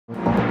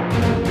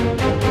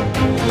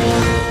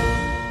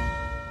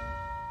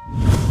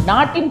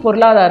நாட்டின்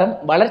பொருளாதாரம்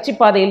வளர்ச்சி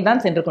பாதையில்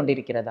தான் சென்று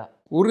கொண்டிருக்கிறதா?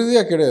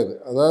 உறுதியாக கிடையாது.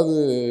 அதாவது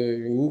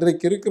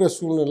இன்றைக்கு இருக்கிற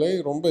சூழ்நிலை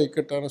ரொம்ப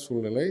இக்கட்டான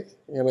சூழ்நிலை.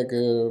 எனக்கு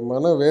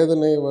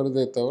மனவேதனை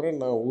வருதே தவிர,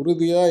 நான்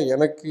உறுதியாக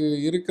எனக்கு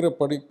இருக்கிற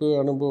படிப்பு,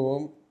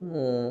 அனுபவம்,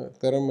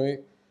 திறமை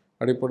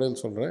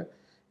அடிப்படையில் சொல்கிறேன்.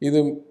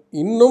 இது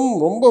இன்னும்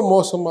ரொம்ப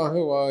மோசமாக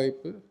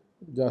வாய்ப்பு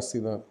ஜாஸ்தி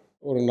தான்.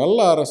 ஒரு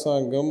நல்ல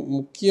அரசாங்கம்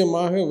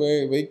முக்கியமாக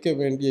வைக்க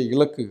வேண்டிய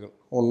இலக்குகள்,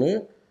 ஒன்று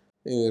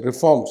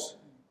ரிஃபார்ம்ஸ்.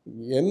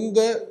 எந்த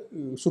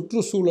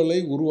சுற்றுச்சூழலை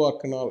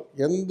உருவாக்கினால்,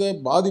 எந்த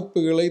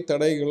பாதிப்புகளை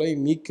தடைகளை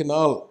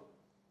நீக்கினால்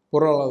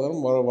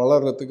பொருளாதாரம்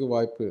வளர்கிறதுக்கு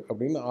வாய்ப்பு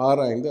அப்படின்னு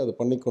ஆராய்ந்து அதை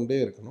பண்ணிக்கொண்டே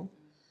இருக்கணும்.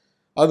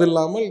 அது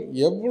இல்லாமல்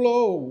எவ்வளோ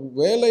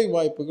வேலை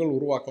வாய்ப்புகள்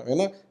உருவாக்கலாம்.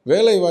 ஏன்னா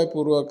வேலை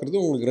வாய்ப்பு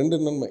உருவாக்குறது உங்களுக்கு ரெண்டு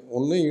நன்மை.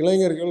 ஒன்று,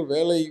 இளைஞர்கள்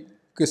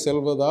வேலைக்கு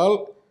செல்வதால்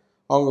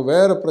அவங்க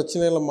வேறு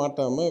பிரச்சனையில்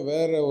மாட்டாமல்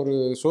வேறு ஒரு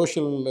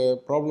சோஷியல்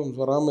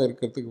ப்ராப்ளம்ஸ் வராமல்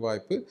இருக்கிறதுக்கு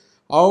வாய்ப்பு.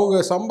 அவங்க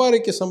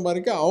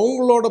சம்பாதிக்க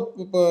அவங்களோட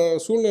இப்போ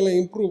சூழ்நிலை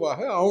இம்ப்ரூவ் ஆக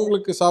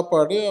அவங்களுக்கு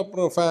சாப்பாடு,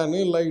 அப்புறம் ஃபேனு,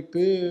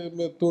 லைட்டு,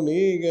 துணி,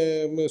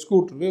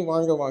 ஸ்கூட்டரு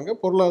வாங்க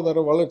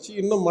பொருளாதார வளர்ச்சி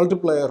இன்னும்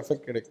மல்டிப்ளையர்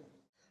எஃபெக்ட் கிடைக்கும்.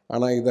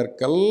 ஆனால்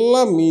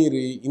இதற்கெல்லாம்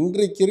மீறி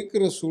இன்றைக்கு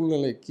இருக்கிற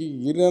சூழ்நிலைக்கு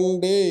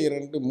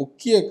இரண்டு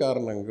முக்கிய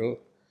காரணங்கள்.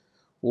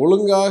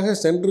 ஒழுங்காக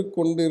சென்று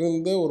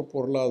கொண்டிருந்த ஒரு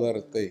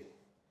பொருளாதாரத்தை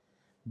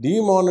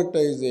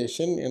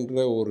டிமானிட்டைசேஷன் என்ற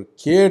ஒரு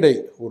கேடை,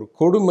 ஒரு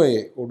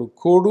கொடுமையை, ஒரு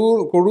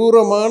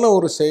கொடூரமான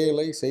ஒரு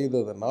செயலை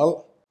செய்ததனால்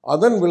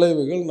அதன்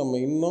விளைவுகள் நம்ம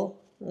இன்னும்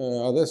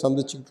அதை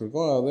சந்திச்சுக்கிட்டு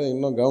இருக்கோம், அதை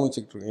இன்னும்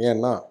கவனிச்சுக்கிட்டு இருக்கோம்.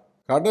 ஏன்னா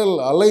கடல்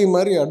அலை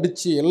மாதிரி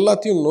அடித்து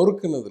எல்லாத்தையும்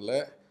நொறுக்குனதில்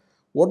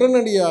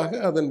உடனடியாக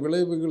அதன்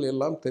விளைவுகள்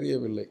எல்லாம்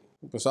தெரியவில்லை.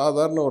 இப்போ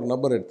சாதாரண ஒரு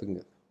நபர்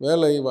எடுத்துங்க,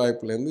 வேலை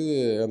வாய்ப்புலேருந்து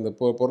அந்த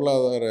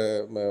பொருளாதார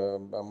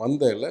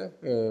மந்தையில்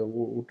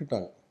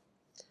விட்டுட்டாங்க.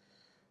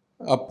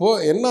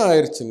 அப்போது என்ன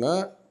ஆயிடுச்சுன்னா,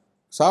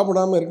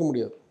 சாப்பிடாமல் இருக்க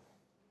முடியாது,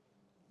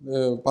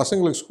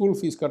 பசங்களுக்கு ஸ்கூல்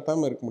ஃபீஸ்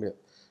கட்டாமல் இருக்க முடியாது.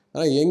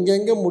 ஆனால்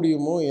எங்கெங்கே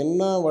முடியுமோ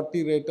என்ன வட்டி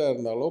ரேட்டாக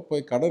இருந்தாலோ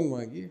போய் கடன்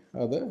வாங்கி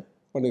அதை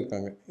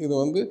பண்ணியிருக்காங்க. இது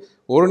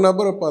ஒரு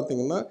நபரை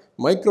பார்த்திங்கன்னா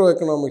மைக்ரோ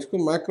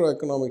எக்கனாமிக்ஸ்க்கும் மேக்ரோ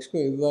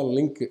எக்கனாமிக்ஸ்க்கும் இதுதான்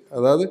லிங்க்கு.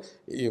 அதாவது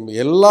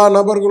எல்லா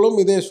நபர்களும்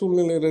இதே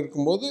சூழ்நிலையில்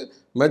இருக்கும்போது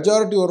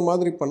மெஜாரிட்டி ஒரு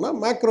மாதிரி பண்ணால்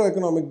மேக்ரோ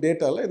எக்கனாமிக்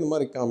டேட்டாவில் இந்த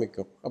மாதிரி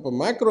காமிக்கும். அப்போ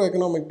மேக்ரோ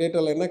எக்கனாமிக்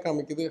டேட்டாவில் என்ன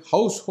காமிக்குது?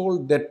 ஹவுஸ்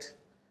ஹோல்ட் டெட்,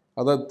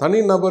 அதாவது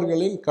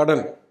தனிநபர்களின்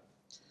கடன்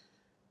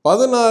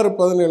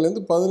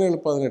 16-17லேருந்து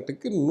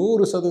 17-18க்கு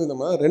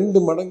 100% 2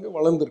 மடங்கு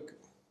வளர்ந்துருக்கு.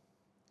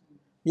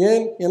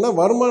 ஏன்னா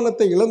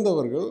வருமானத்தை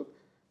இழந்தவர்கள்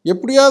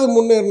எப்படியாவது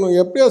முன்னேறணும்,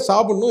 எப்படியாவது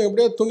சாப்பிடணும்,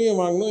 எப்படியாவது துணியை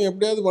வாங்கணும்,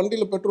 எப்படியாவது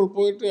வண்டியில் பெட்ரோல்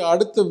போயிட்டு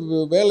அடுத்த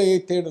வேலையை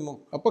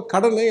தேடணும். அப்போ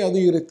கடனை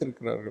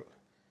அதிகரித்திருக்கிறார்கள்.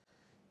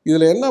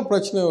 இதில் என்ன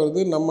பிரச்சனை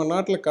வருது? நம்ம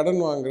நாட்டில்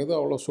கடன் வாங்குறது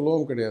அவ்வளோ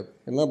சுலபம் கிடையாது.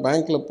 ஏன்னா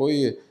பேங்க்கில் போய்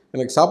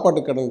எனக்கு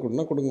சாப்பாட்டு கடன்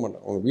கொடுனா கொடுக்க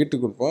மாட்டேன், அவங்க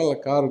வீட்டுக்கு கொடுப்பேன், இல்லை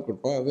காருக்கு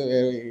கொடுப்பேன். அது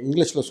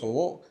இங்கிலீஷில்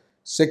சொல்லுவோம்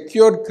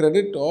secured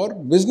credit R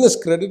business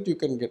credit you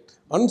can get.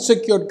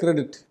 Unsecured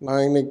credit,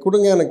 நான் இன்னைக்கு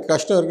கொடுங்க, எனக்கு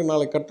கஷ்டம் இருக்குது,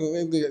 நாளைக்கு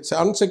கட்டுறது. இது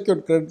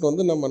அன்செக்யூர்ட்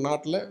கிரெடிட் நம்ம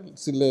நாட்டில்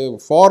சில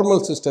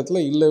ஃபார்மல் சிஸ்டத்தில்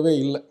இல்லவே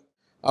இல்லை.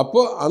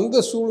 அப்போது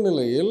அந்த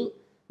சூழ்நிலையில்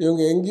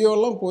இவங்க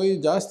எங்கேயோலாம் போய்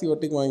ஜாஸ்தி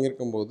வட்டிக்கு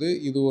வாங்கியிருக்கும் போது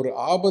இது ஒரு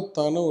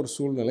ஆபத்தான ஒரு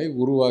சூழ்நிலை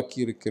உருவாக்கி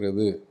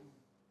இருக்கிறது.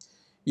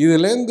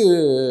 இதுலேருந்து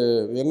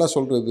என்ன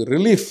சொல்கிறது,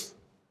 ரிலீஃப்,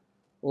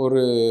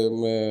 ஒரு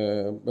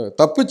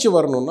தப்பிச்சு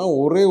வரணும்னா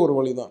ஒரே ஒரு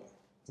வழி தான்.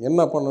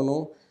 என்ன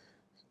பண்ணணும்?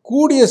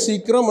 கூடிய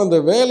சீக்கிரம் அந்த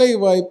வேலை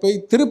வாய்ப்பை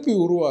திருப்பி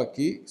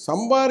உருவாக்கி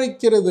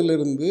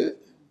சம்பாதிக்கிறதுலேருந்து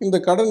இந்த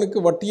கடனுக்கு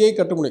வட்டியை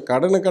கட்ட முடியும்.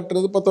 கடனை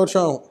கட்டுறது 10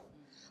 வருஷம் ஆகும்,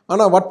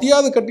 ஆனால்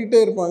வட்டியாவது கட்டிகிட்டே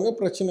இருப்பாங்க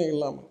பிரச்சனை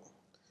இல்லாமல்.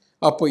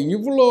 அப்போ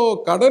இவ்வளோ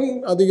கடன்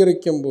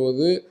அதிகரிக்கும்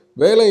போது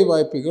வேலை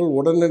வாய்ப்புகள்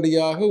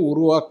உடனடியாக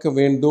உருவாக்க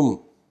வேண்டும்.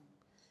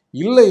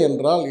 இல்லை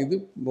என்றால் இது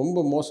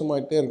ரொம்ப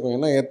மோசமாகிட்டே இருக்கும்.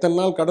 ஏன்னா எத்தனை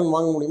நாள் கடன்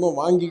வாங்க முடியுமோ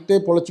வாங்கிக்கிட்டே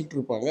பொழைச்சிக்கிட்டு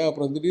இருப்பாங்க.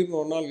 அப்புறம்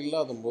திடீர்னு ஒரு நாள்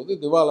இல்லாத போது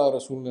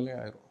திவாலாகிற சூழ்நிலை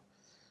ஆயிரும்.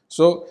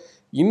 ஸோ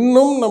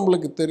இன்னும்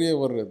நம்மளுக்கு தெரிய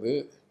வர்றது,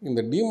 இந்த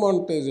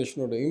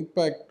டிமானிட்டைசேஷனோட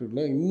இம்பேக்டில்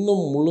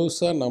இன்னும்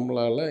முழுசாக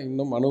நம்மளால்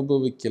இன்னும்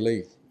அனுபவிக்கலை,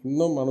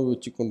 இன்னும்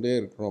அனுபவிச்சு கொண்டே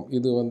இருக்கிறோம்.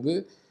 இது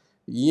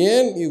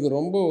ஏன் இது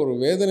ரொம்ப ஒரு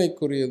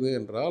வேதனைக்குரியது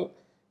என்றால்,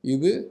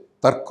 இது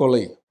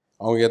தற்கொலை.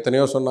 அவங்க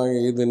எத்தனையோ சொன்னாங்க,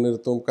 இது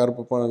நிறுத்தும்,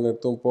 கருப்பு பணம்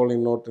நிறுத்தும்,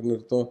 போலிங் நோட்டு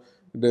நிறுத்தும்,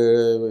 இது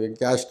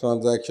கேஷ்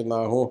டிரான்சாக்ஷன்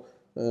ஆகும்,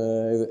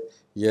 இது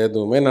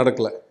எதுவுமே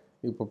நடக்கலை.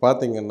 இப்போ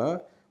பார்த்திங்கன்னா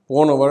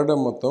போன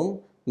வருடம் மொத்தம்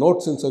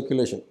நோட்ஸ் இன்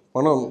சர்க்குலேஷன்,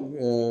 பணம்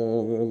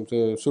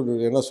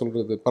என்ன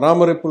சொல்கிறது,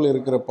 பராமரிப்பில்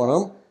இருக்கிற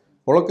பணம்,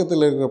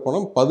 புழக்கத்தில் இருக்கிற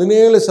பணம்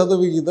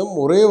 17%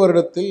 ஒரே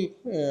வருடத்தில்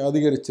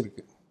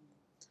அதிகரிச்சிருக்கு.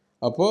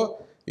 அப்போது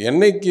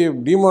என்னைக்கு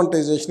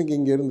டிமானிட்டைசேஷனுக்கு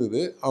இங்கே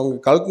இருந்தது, அவங்க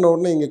கழட்டின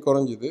உடனே இங்கே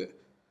குறைஞ்சிது,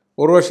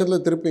 ஒரு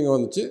வருஷத்தில் திருப்பி இங்கே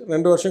வந்துச்சு,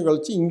 2 வருஷம்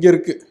கழித்து இங்கே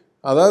இருக்குது.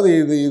 அதாவது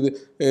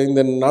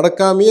இந்த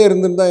நடக்காமையே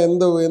இருந்திருந்தால்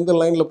எந்த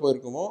லைனில்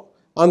போயிருக்குமோ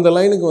அந்த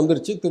லைனுக்கு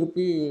வந்துருச்சு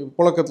திருப்பி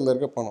புழக்கத்தில்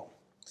இருக்க பணம்.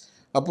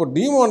 அப்போ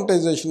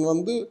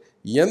டிமானிட்டைசேஷன்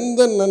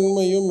எந்த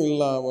நன்மையும்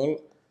இல்லாமல்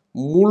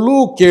முழு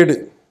கேடு.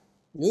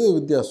 இது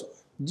வித்தியாசம்.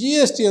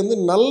 ஜிஎஸ்டி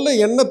நல்ல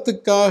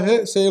எண்ணத்துக்காக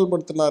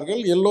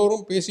செயல்படுத்தினார்கள்,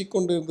 எல்லோரும்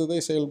பேசிக்கொண்டு இருந்ததை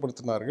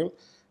செயல்படுத்தினார்கள்.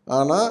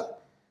 ஆனால்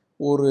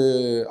ஒரு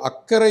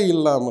அக்கறை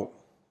இல்லாமல்,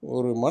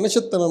 ஒரு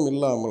மனுஷத்தனம்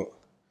இல்லாமல்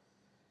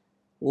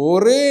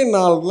ஒரே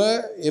நாளில்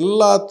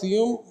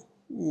எல்லாத்தையும்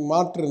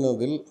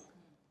மாற்றினதில்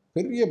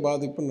பெரிய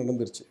பாதிப்பு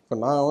நடந்துருச்சு. இப்போ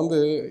நான் வந்து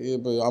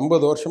இப்போ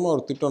 50 வருஷமாக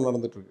ஒரு திட்டம்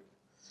நடந்துகிட்ருக்கு.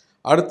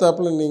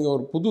 அடுத்தாப்பில் நீங்கள்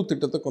ஒரு புது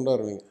திட்டத்தை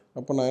கொண்டாடுவீங்க.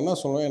 அப்போ நான் என்ன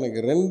சொல்லுவேன், எனக்கு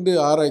 2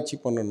 ஆராய்ச்சி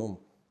பண்ணணும்.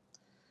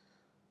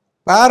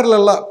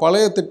 பேரலாக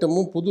பழைய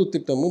திட்டமும் புது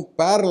திட்டமும்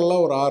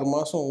பேரலாக ஒரு 6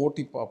 மாதம்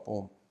ஓட்டி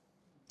பார்ப்போம்.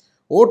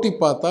 ஓட்டி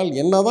பார்த்தால்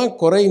என்ன தான்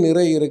குறை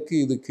நிறை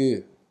இருக்குது இதுக்கு,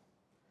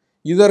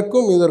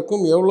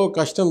 இதற்கும் எவ்வளோ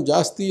கஷ்டம்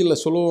ஜாஸ்தி இல்லை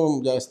சுலபம்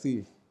ஜாஸ்தி,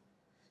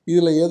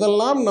 இதில்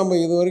எதெல்லாம் நம்ம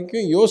இது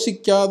வரைக்கும்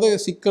யோசிக்காத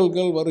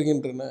சிக்கல்கள்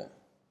வருகின்றன,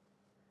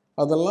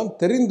 அதெல்லாம்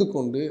தெரிந்து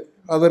கொண்டு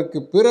அதற்கு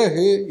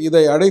பிறகு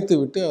இதை அடைத்து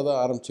விட்டு அதை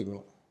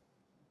ஆரம்பிச்சுக்கணும்.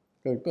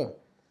 கரெக்டாக?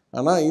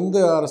 ஆனால் இந்த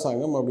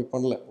அரசாங்கம் அப்படி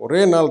பண்ணல.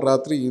 ஒரே நாள்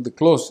ராத்திரி இது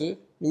க்ளோஸு,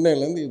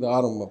 இன்னையிலேருந்து இது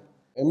ஆரம்பம்.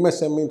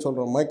 எம்எஸ்எம்இன்னு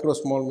சொல்கிறோம், மைக்ரோ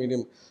ஸ்மால்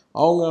மீடியம்,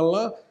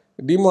 அவங்கெல்லாம்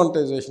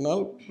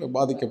டிமானிட்டைசேஷனால்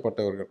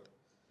பாதிக்கப்பட்டவர்கள்.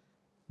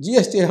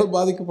 ஜிஎஸ்டியால்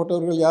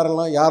பாதிக்கப்பட்டவர்கள்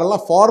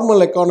யாரெல்லாம்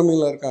ஃபார்மல்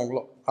எக்கானமியில்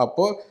இருக்காங்களோ.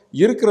 அப்போது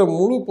இருக்கிற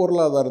முழு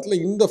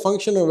பொருளாதாரத்தில் இந்த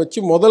ஃபங்க்ஷனை வச்சு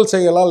முதல்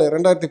செயலால்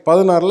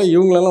 2016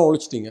 இவங்களெல்லாம்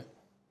ஒழிச்சிட்டிங்க,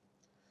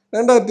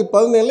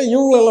 2017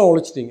 இவங்களெல்லாம்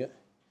ஒழிச்சிட்டிங்க.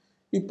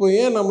 இப்போ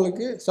ஏன்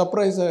நம்மளுக்கு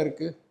சர்ப்ரைஸாக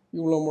இருக்குது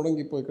இவ்வளோ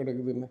முடங்கி போய்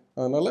கிடக்குதுன்னு?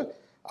 அதனால்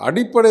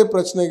அடிப்படை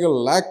பிரச்சனைகள்,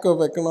 lack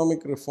of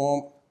economic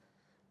reform,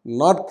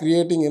 not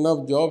creating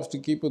enough jobs to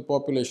keep with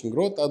population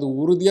growth, அது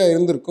உறுதியாக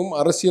இருந்திருக்கும்.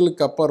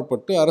 அரசியலுக்கு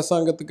அப்பாற்பட்டு,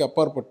 அரசாங்கத்துக்கு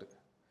அப்பாற்பட்டு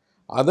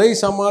அதை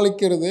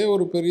சமாளிக்கிறதே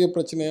ஒரு பெரிய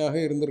பிரச்சனையாக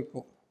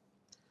இருந்திருக்கும்.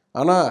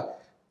 ஆனால்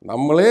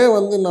நம்மளே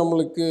வந்து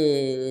நம்மளுக்கு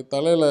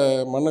தலையில்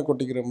மண்ணை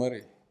கொட்டிக்கிற மாதிரி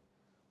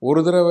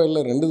ஒரு தடவை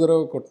இல்லை 2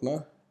 தடவை கொட்டினா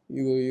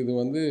இது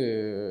வந்து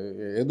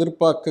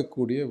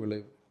எதிர்பார்க்கக்கூடிய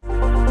விளைவு.